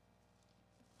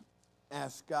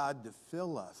ask God to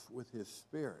fill us with His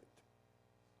Spirit.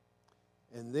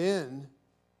 And then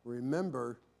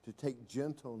remember to take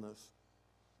gentleness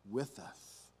with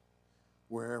us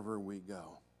wherever we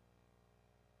go.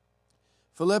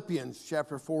 Philippians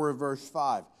chapter 4, verse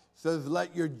 5 says,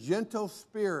 let your gentle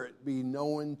spirit be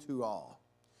known to all.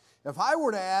 If I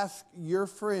were to ask your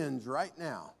friends right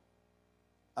now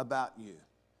about you,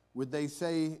 would they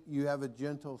say you have a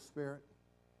gentle spirit?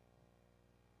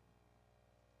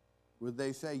 Would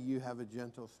they say you have a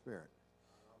gentle spirit?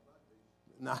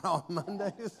 Not on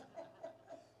Mondays?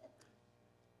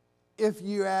 If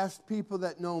you asked people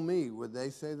that know me, would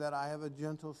they say that I have a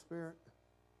gentle spirit?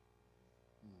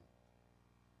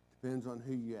 Depends on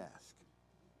who you ask.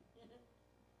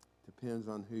 Depends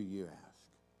on who you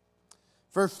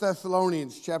ask. 1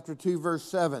 Thessalonians chapter 2, verse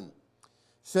 7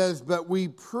 says, but we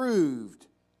proved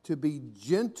to be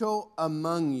gentle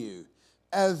among you,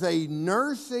 as a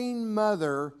nursing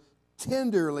mother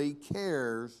tenderly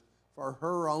cares for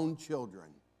her own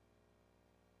children.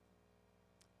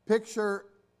 Picture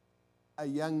a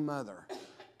young mother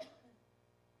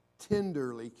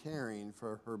tenderly caring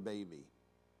for her baby.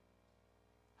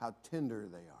 How tender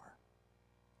they are.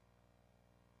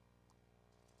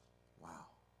 Wow.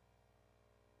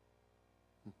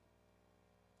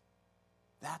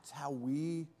 That's how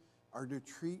we are to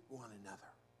treat one another.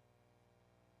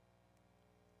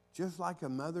 Just like a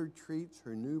mother treats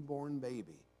her newborn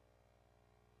baby.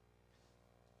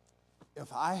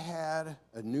 If I had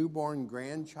a newborn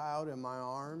grandchild in my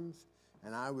arms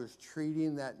and I was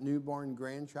treating that newborn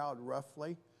grandchild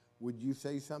roughly, would you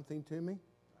say something to me?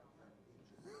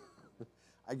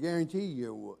 I guarantee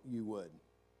you would.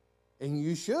 And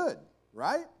you should,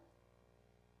 right?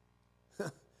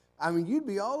 I mean, you'd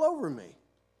be all over me.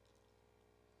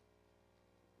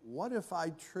 What if I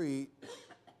treat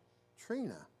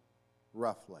Trina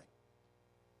roughly?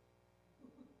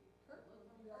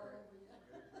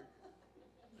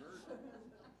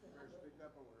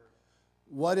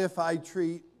 What if I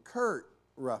treat Kurt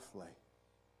roughly?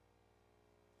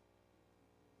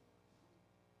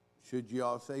 Should you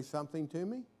all say something to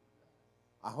me?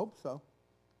 I hope so.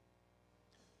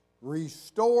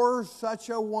 Restore such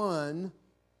a one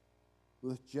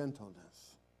with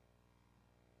gentleness.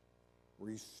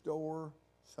 Restore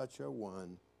such a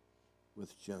one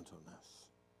with gentleness.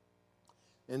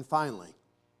 And finally,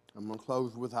 I'm going to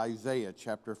close with Isaiah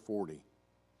chapter 40.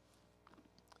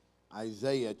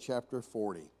 Isaiah chapter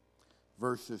 40,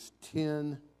 verses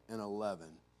 10 and 11.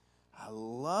 I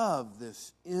love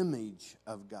this image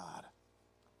of God.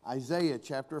 Isaiah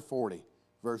chapter 40,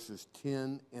 verses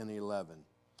 10 and 11.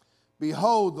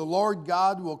 Behold, the Lord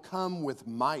God will come with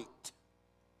might,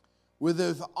 with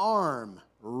his arm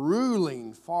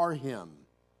ruling for him.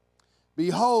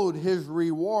 Behold, his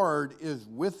reward is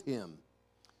with him,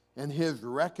 and his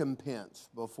recompense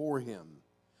before him.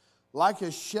 Like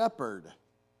a shepherd,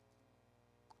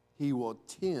 he will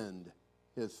tend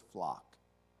his flock.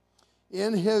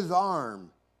 In his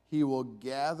arm he will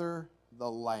gather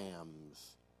the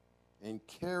lambs and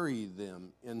carry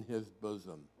them in his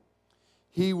bosom.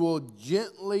 He will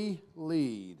gently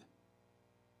lead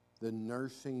the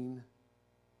nursing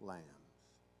lambs.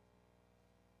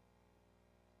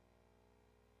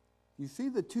 You see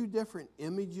the two different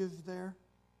images there?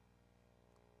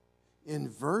 In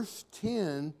verse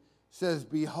 10 says,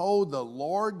 behold, the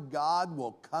Lord God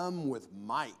will come with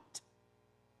might.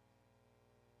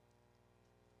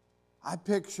 I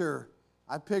picture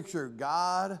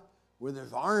God with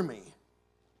his army.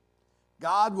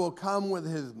 God will come with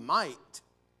his might.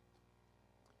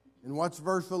 And what's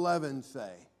verse 11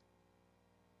 say?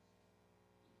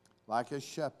 Like a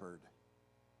shepherd,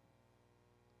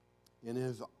 in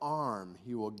his arm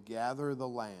he will gather the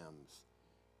lambs.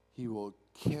 He will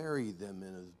carry them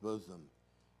in his bosom.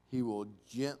 He will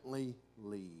gently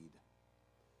lead.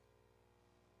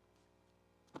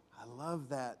 I love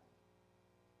that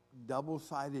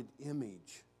double-sided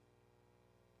image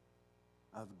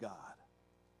of God.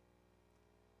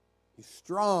 He's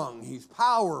strong, he's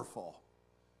powerful,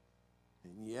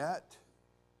 and yet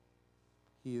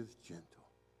he is gentle.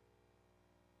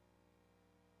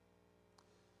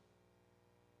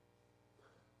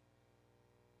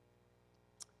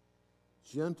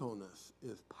 Gentleness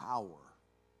is power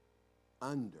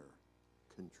under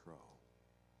control.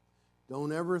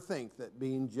 Don't ever think that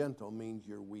being gentle means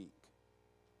you're weak.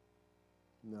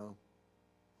 No.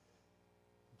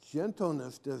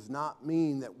 Gentleness does not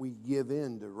mean that we give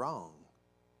in to wrong.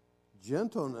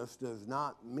 Gentleness does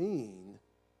not mean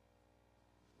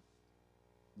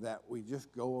that we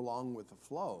just go along with the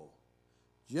flow.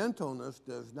 Gentleness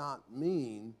does not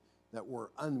mean that we're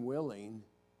unwilling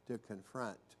to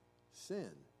confront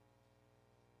sin.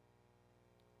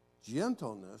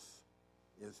 Gentleness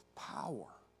is power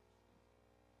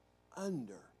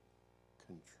under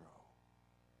control.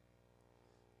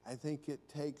 I think it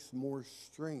takes more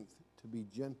strength to be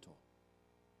gentle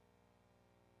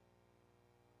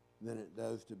than it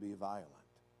does to be violent.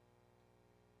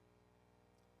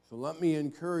 So let me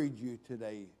encourage you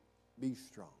today, be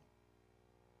strong.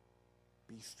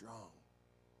 Be strong.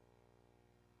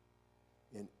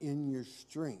 And in your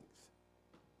strength,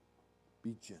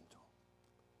 be gentle.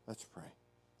 Let's pray.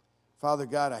 Father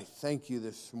God, I thank you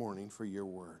this morning for your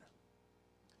word.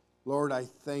 Lord, I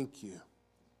thank you.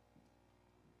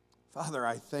 Father,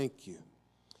 I thank you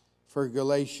for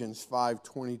Galatians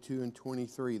 5:22 and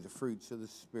 23, the fruits of the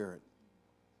Spirit.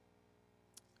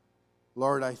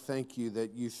 Lord, I thank you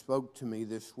that you spoke to me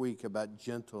this week about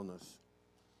gentleness.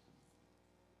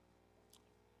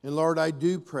 And Lord, I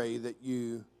do pray that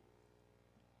you,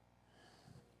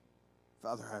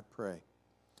 Father, I pray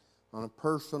on a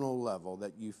personal level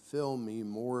that you fill me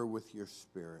more with your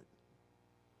Spirit,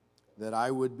 that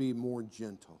I would be more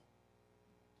gentle.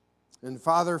 And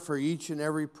Father, for each and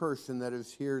every person that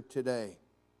is here today,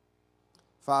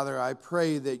 Father, I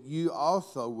pray that you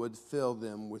also would fill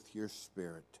them with your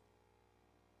Spirit,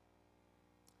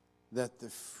 that the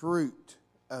fruit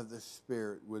of the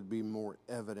Spirit would be more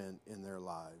evident in their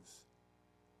lives.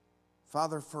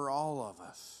 Father, for all of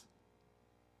us,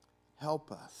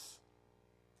 help us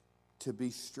to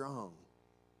be strong,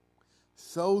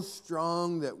 so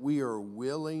strong that we are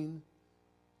willing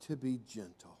to be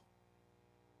gentle.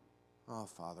 Oh,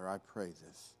 Father, I pray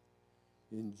this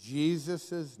in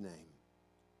Jesus' name.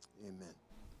 Amen.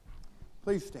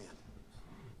 Please stand.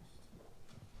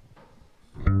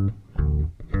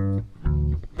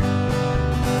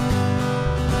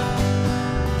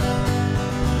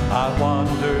 I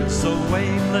wandered so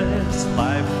weightless,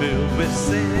 life filled with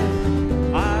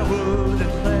sin. I would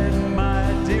have let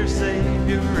my dear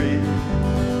Savior in.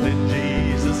 Then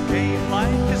Jesus came like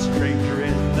a stranger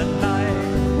in the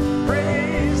night.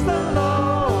 Praise the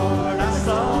Lord, I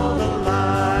saw the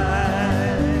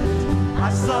light.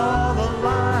 I saw the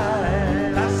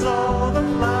light, I saw the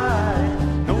light.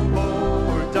 No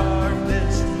more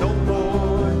darkness, no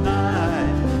more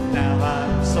night. Now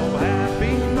I'm so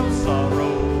happy, no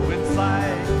sorrow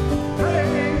inside.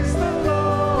 Praise the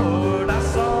Lord, I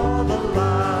saw the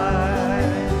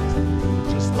light.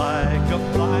 Just like a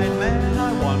blind man,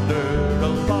 I wandered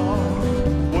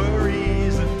along.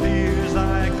 Worries and fears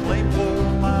I claimed for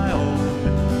my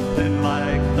own. Then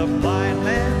like the blind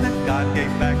man, that God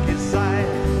gave back his sight.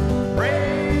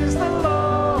 Praise the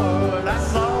Lord, I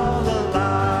saw the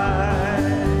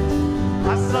light.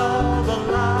 I saw the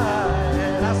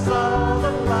light, I saw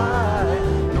the light.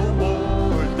 No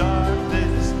more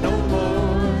darkness, no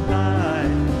more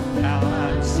night. Now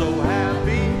I'm so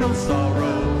happy, no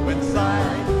sorrow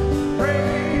inside.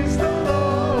 Praise the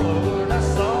Lord, I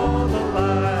saw the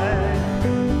light.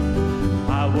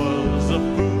 I was a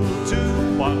fool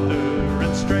to wander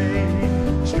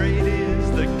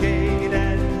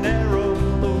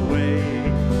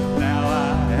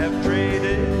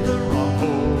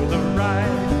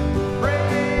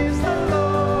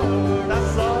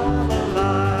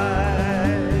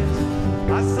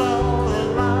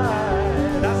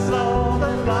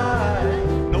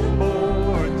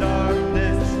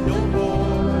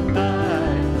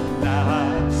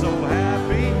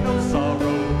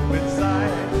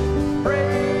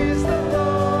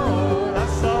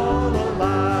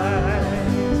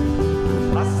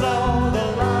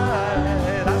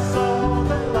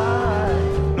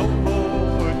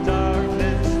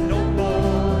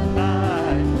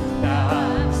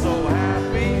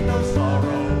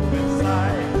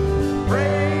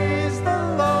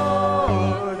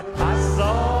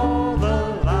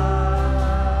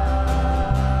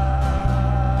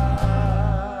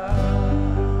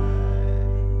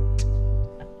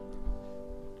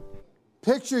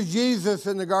Picture Jesus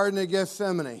in the Garden of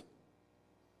Gethsemane.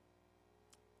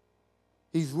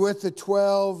 He's with the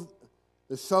 12.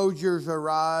 The soldiers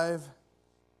arrive.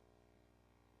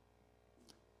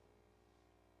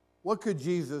 What could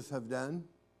Jesus have done?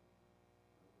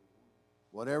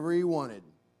 Whatever he wanted.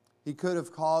 He could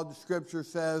have called, Scripture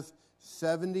says,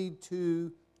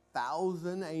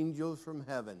 72,000 angels from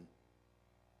heaven.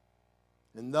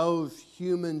 And those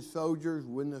human soldiers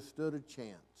wouldn't have stood a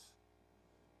chance.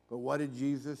 But what did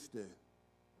Jesus do?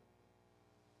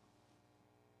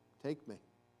 Take me.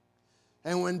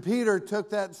 And when Peter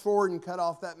took that sword and cut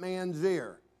off that man's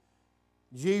ear,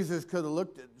 Jesus could have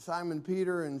looked at Simon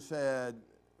Peter and said,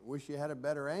 wish you had a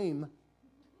better aim.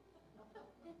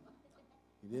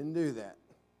 He didn't do that.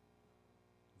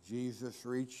 Jesus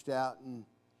reached out and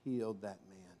healed that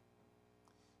man.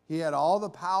 He had all the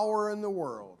power in the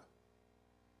world.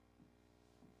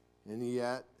 And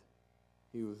yet,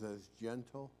 he was as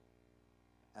gentle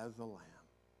as a lamb.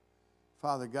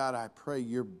 Father God, I pray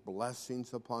your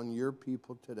blessings upon your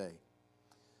people today.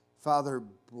 Father,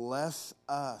 bless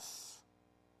us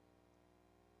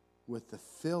with the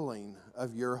filling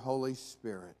of your Holy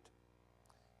Spirit,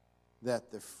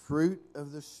 that the fruit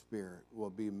of the Spirit will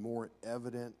be more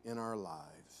evident in our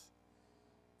lives.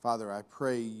 Father, I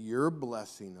pray your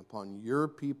blessing upon your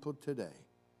people today.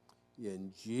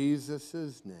 In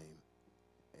Jesus' name,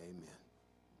 amen.